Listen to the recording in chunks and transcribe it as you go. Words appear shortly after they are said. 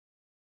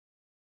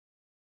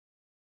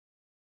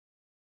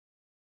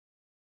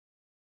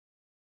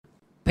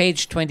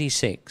Page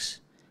 26.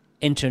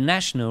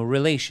 International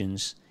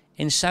relations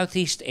in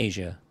Southeast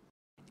Asia.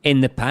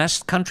 In the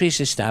past, countries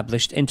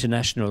established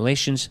international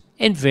relations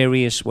in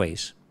various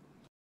ways.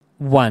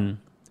 1.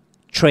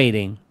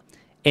 Trading.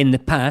 In the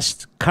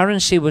past,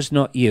 currency was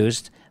not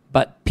used,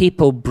 but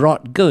people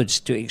brought goods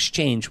to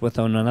exchange with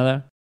one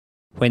another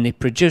when they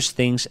produced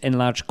things in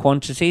large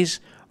quantities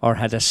or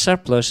had a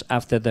surplus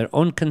after their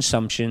own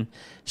consumption,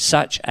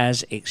 such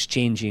as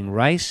exchanging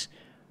rice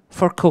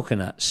for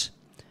coconuts,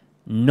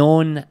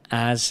 known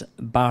as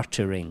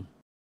bartering.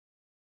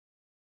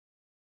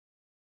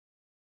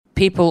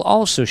 People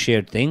also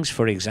shared things.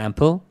 For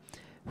example,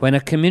 when a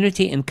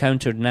community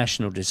encountered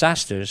national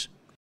disasters,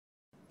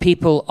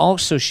 people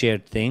also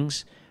shared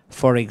things.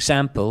 For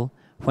example,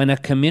 when a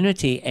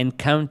community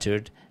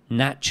encountered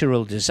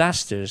natural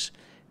disasters,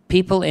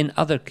 people in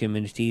other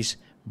communities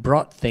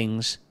brought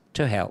things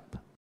to help.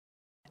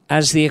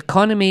 As the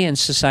economy and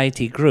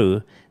society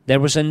grew, there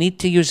was a need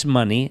to use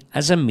money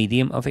as a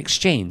medium of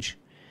exchange.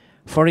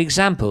 For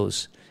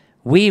examples,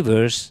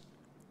 weavers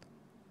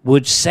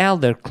would sell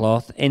their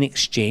cloth in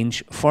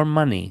exchange for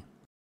money,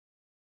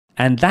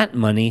 and that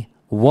money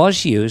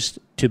was used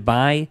to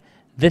buy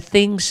the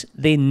things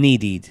they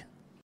needed.